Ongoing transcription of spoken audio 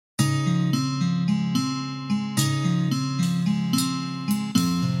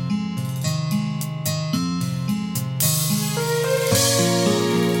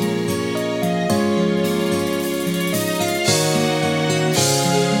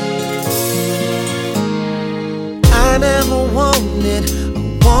I never wanted a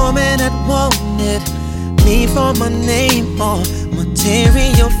woman that wanted me for my name or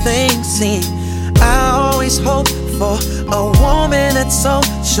material things. See, I always hope for a woman that's so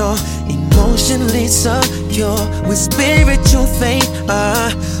sure, emotionally secure, with spiritual faith.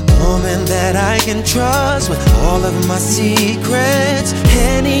 A woman that I can trust with all of my secrets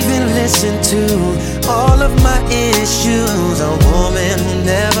and even listen to all of my issues. A woman who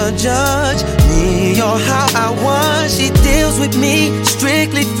never judge me or how I was. She deals with me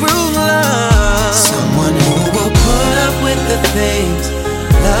strictly through love. Someone who will put up with the things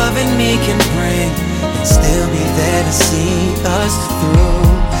loving me can bring and still be there to see us through.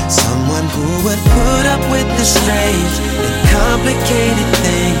 Someone who would put up with the strange and complicated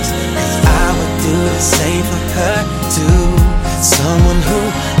things, 'cause I would do the same for her too. Someone who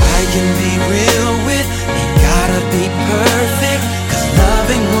I can be real with, ain't gotta be perfect, 'cause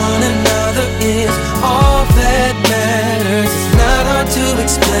loving one another is all that matters. It's not hard to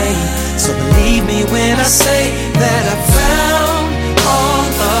explain, so believe me when I say that I found all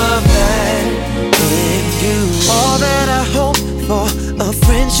of that in you. All that I hope for, a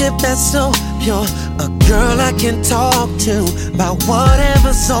friendship that's so pure, a girl I can talk to about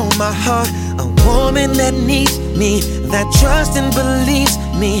whatever's on my heart. A woman that needs me, that trusts and believes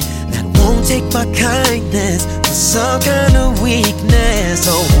me, that won't take my kindness for some kind of weakness.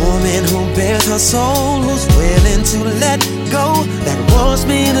 A woman who bears her soul, who's willing to let go, that wants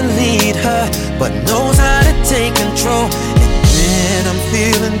me to lead her, but knows how to take control. And when I'm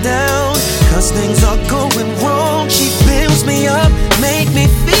feeling down, 'cause things are going wrong, she builds me up, make me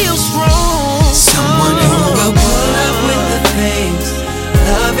feel strong. Someone who will put up with the things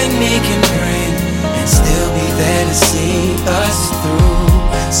loving me can bring and still be there to see us through.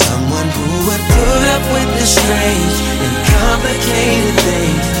 Someone who would put up with the strange and complicated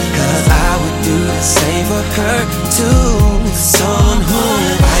things, 'cause I would do the same for her too. Someone who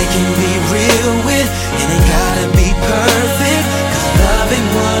I can be real with, and ain't gotta be perfect, 'cause loving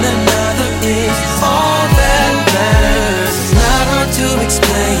one another is all that matters. It's not hard to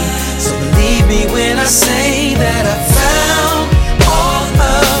explain, so believe me when I say that I found all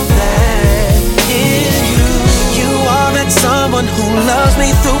of that in you. You are that someone who loves me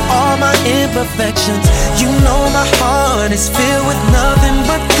through all my imperfections. You know my heart is filled with nothing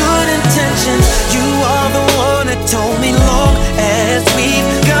but